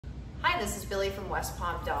Hi, this is Billy from West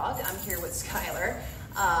Palm Dog. I'm here with Skylar.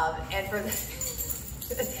 And for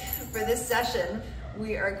this session,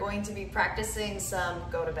 we are going to be practicing some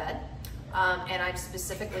go to bed. And I've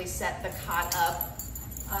specifically set the cot up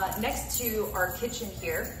next to our kitchen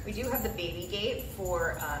here. We do have the baby gate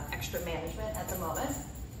for extra management at the moment.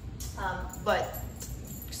 But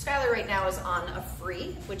Skylar right now is on a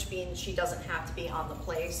free, which means she doesn't have to be on the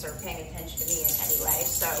place or paying attention to me in any way.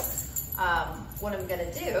 So what I'm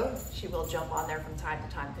gonna do, she will jump on there from time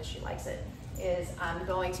to time because she likes it, is I'm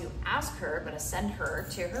going to ask her, I'm gonna send her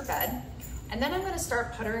to her bed, and then I'm gonna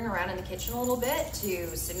start puttering around in the kitchen a little bit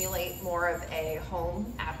to simulate more of a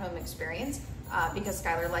at-home experience because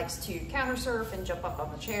Skylar likes to counter surf and jump up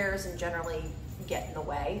on the chairs and generally get in the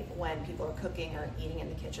way when people are cooking or eating in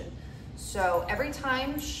the kitchen. So every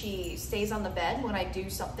time she stays on the bed when I do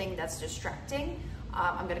something that's distracting,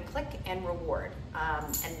 I'm gonna click and reward.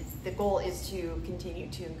 And the goal is to continue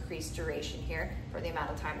to increase duration here for the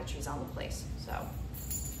amount of time that she's on the place. So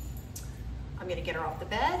I'm gonna get her off the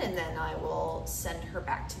bed and then I will send her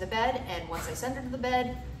back to the bed. And once I send her to the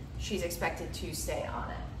bed, she's expected to stay on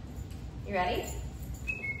it. You ready?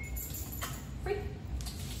 Free.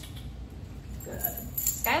 Good.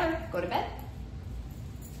 Skylar, go to bed.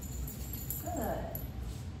 Good.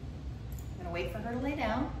 I'm gonna wait for her to lay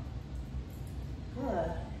down.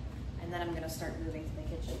 Good. And then I'm gonna start moving to the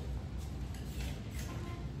kitchen.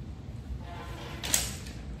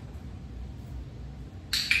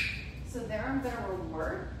 So there I'm gonna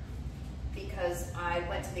reward because I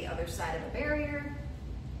went to the other side of the barrier,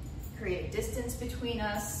 created distance between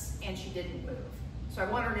us, and she didn't move. So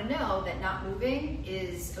I want her to know that not moving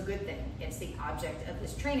is a good thing. It's the object of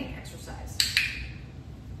this training exercise.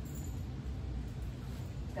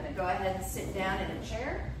 I'm gonna go ahead and sit down in a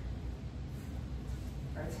chair.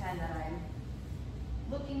 Pretend that I'm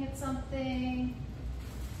looking at something.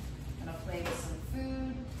 I'm gonna play with some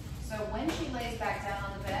food. So when she lays back down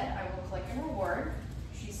on the bed, I will click and reward.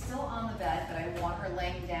 She's still on the bed, but I want her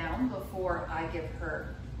laying down before I give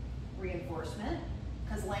her reinforcement,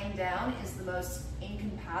 because laying down is the most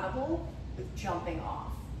incompatible with jumping off.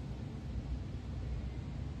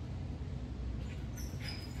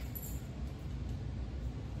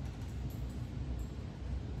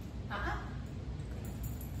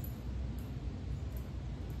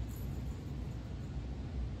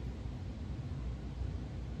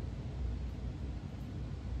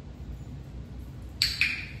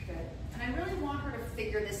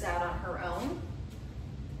 Figure this out on her own.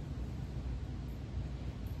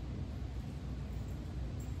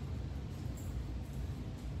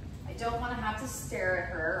 I don't want to have to stare at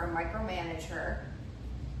her or micromanage her.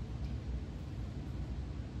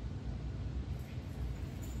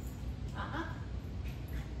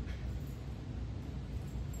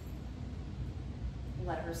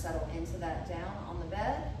 Let her settle into that down on the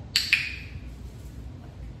bed.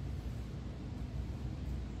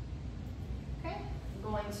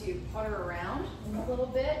 Going to putter around a little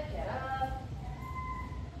bit, get up.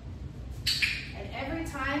 And every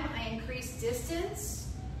time I increase distance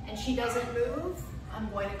and she doesn't move, I'm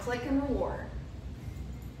going to click and reward.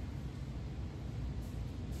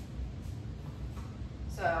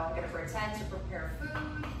 So I'm going to pretend to prepare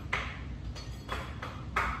food.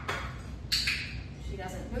 She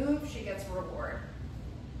doesn't move, she gets a reward.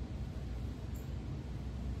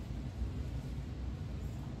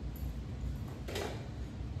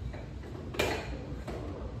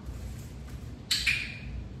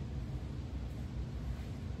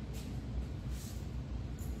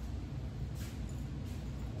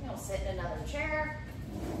 Sit in another chair.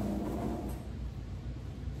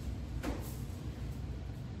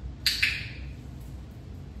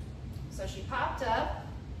 So she popped up.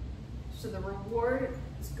 So the reward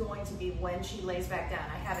is going to be when she lays back down.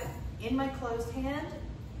 I have it in my closed hand.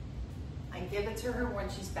 I give it to her when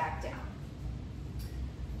she's back down.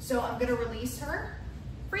 So I'm gonna release her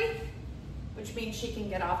free, which means she can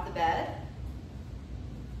get off the bed.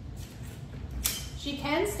 She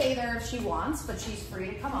can stay there if she wants, but she's free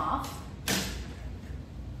to come off.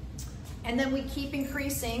 And then we keep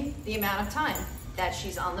increasing the amount of time that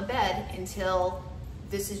she's on the bed until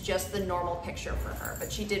this is just the normal picture for her,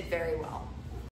 but she did very well.